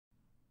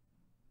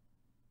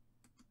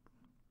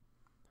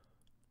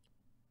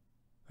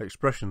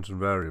Expressions and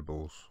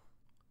variables.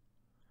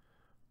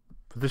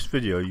 For this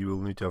video you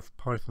will need to have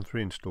Python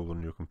 3 installed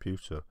on your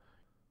computer.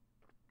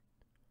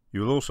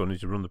 You will also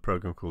need to run the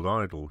program called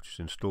idle, which is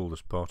installed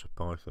as part of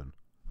Python.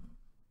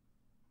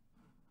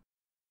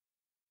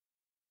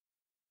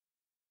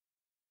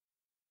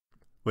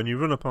 When you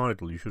run up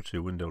idle you should see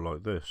a window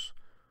like this.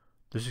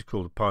 This is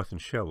called a Python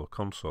shell or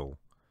console.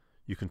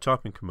 You can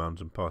type in commands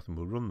and Python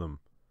will run them.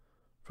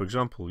 For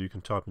example, you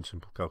can type in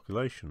simple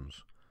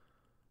calculations.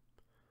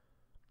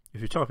 If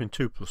you type in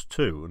 2 plus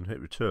 2 and hit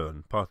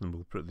return, Python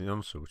will print the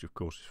answer, which of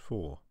course is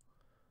 4.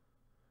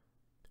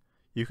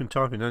 You can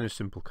type in any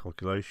simple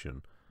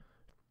calculation.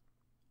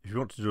 If you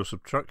want to do a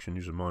subtraction,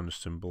 use a minus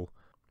symbol.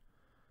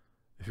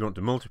 If you want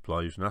to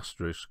multiply, use an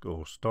asterisk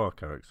or star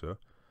character.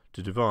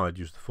 To divide,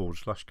 use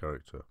the /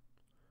 character.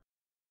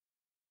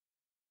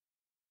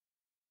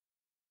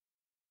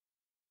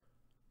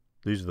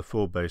 These are the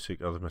 4 basic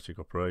arithmetic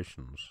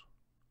operations.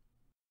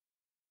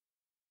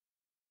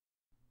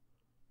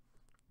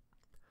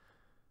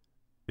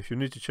 If you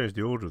need to change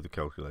the order of the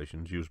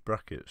calculations, use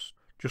brackets,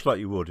 just like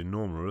you would in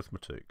normal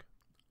arithmetic.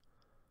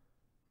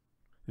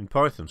 In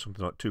Python,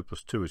 something like 2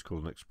 plus 2 is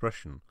called an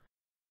expression.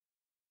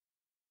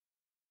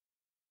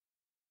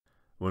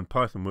 When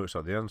Python works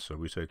out the answer,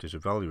 we say it is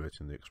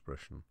evaluating the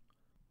expression.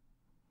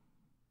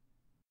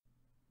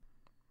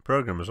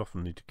 Programmers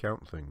often need to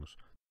count things.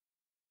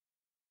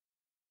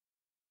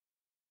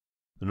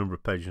 The number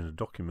of pages in a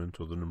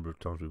document or the number of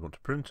times we want to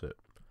print it.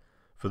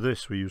 For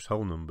this we use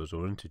whole numbers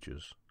or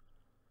integers.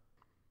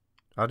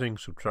 Adding,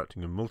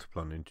 subtracting and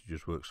multiplying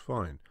integers works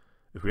fine.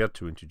 If we add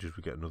 2 integers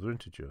we get another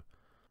integer.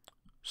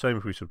 Same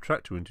if we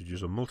subtract 2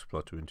 integers or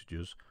multiply 2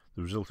 integers,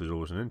 the result is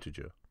always an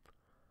integer.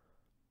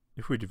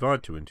 If we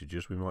divide 2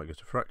 integers we might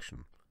get a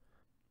fraction.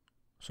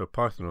 So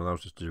Python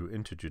allows us to do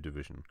integer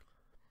division.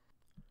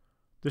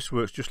 This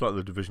works just like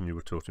the division you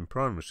were taught in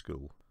primary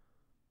school.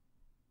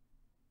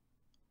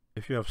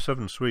 If you have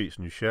 7 sweets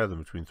and you share them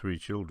between 3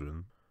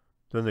 children,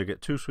 then they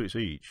get 2 sweets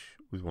each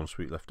with 1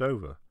 sweet left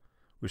over.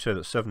 We say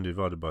that 7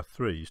 divided by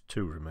 3 is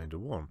 2 remainder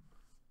 1.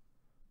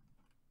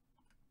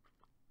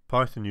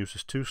 Python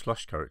uses 2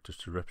 / characters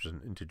to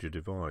represent integer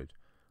divide.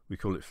 We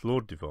call it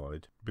floored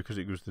divide because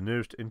it gives the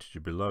nearest integer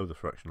below the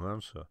fractional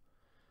answer.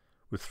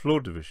 With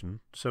floored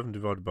division, 7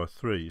 divided by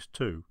 3 is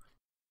 2.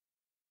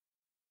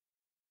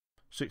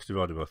 6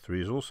 divided by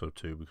 3 is also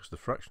 2 because the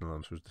fractional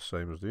answer is the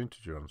same as the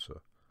integer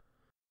answer.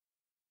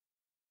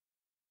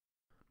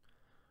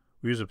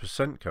 We use a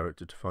 %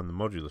 character to find the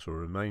modulus or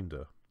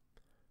remainder.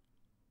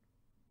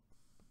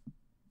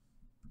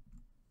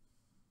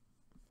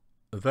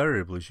 A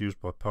variable is used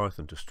by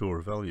Python to store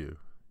a value.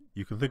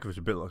 You can think of it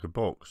a bit like a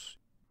box.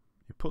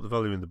 You put the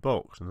value in the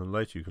box and then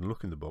later you can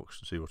look in the box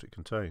to see what it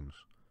contains.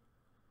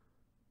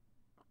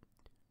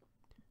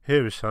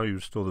 Here is how you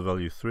would store the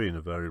value 3 in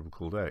a variable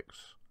called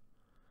x.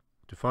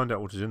 To find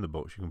out what is in the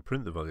box you can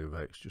print the value of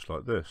x just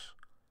like this.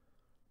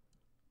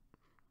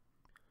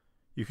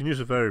 You can use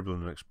a variable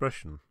in an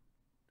expression.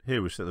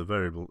 Here we set the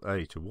variable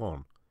a to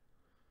 1.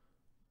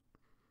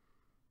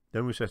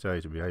 Then we set a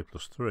to be a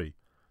plus 3.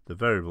 The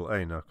variable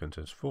a now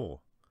contains 4.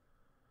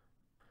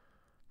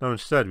 Now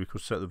instead we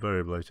could set the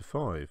variable a to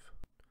 5.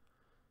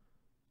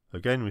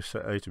 Again we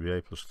set a to be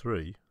a plus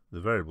 3.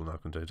 The variable now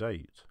contains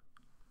 8.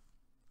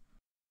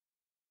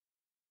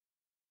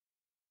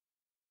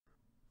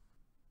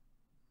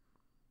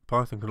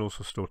 Python can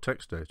also store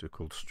text data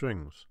called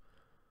strings.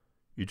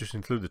 You just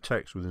include the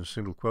text within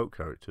single quote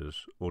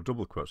characters, or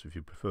double quotes if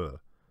you prefer.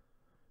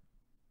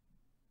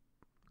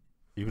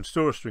 You can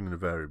store a string in a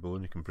variable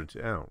and you can print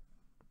it out.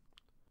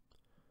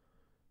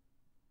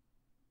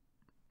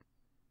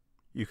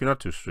 You can add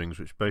 2 strings,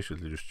 which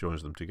basically just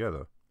joins them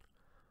together.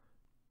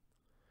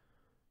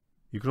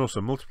 You can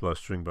also multiply a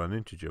string by an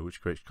integer, which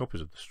creates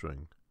copies of the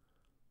string.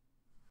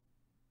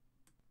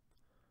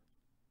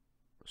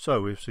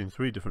 So we've seen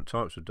 3 different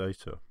types of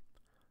data.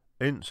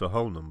 Ints are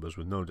whole numbers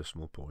with no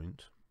decimal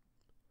point.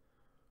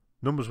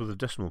 Numbers with a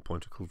decimal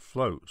point are called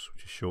floats,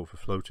 which is short for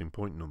floating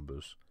point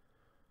numbers.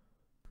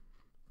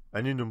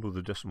 Any number with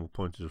a decimal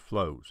point is a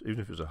float, even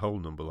if it's a whole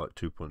number like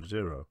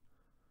 2.0.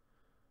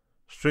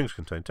 Strings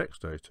contain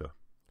text data.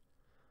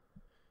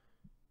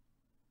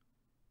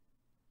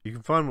 You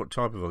can find what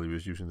type of value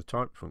is using the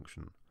type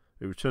function.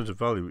 It returns a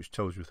value which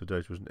tells you if the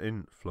data is an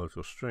int, float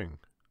or string.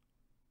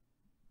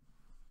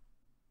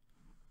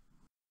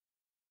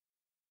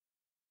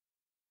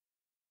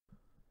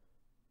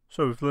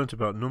 So we've learnt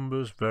about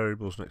numbers,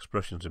 variables and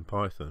expressions in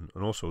Python,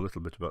 and also a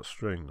little bit about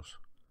strings.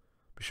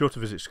 Be sure to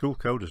visit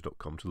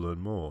schoolcoders.com to learn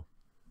more.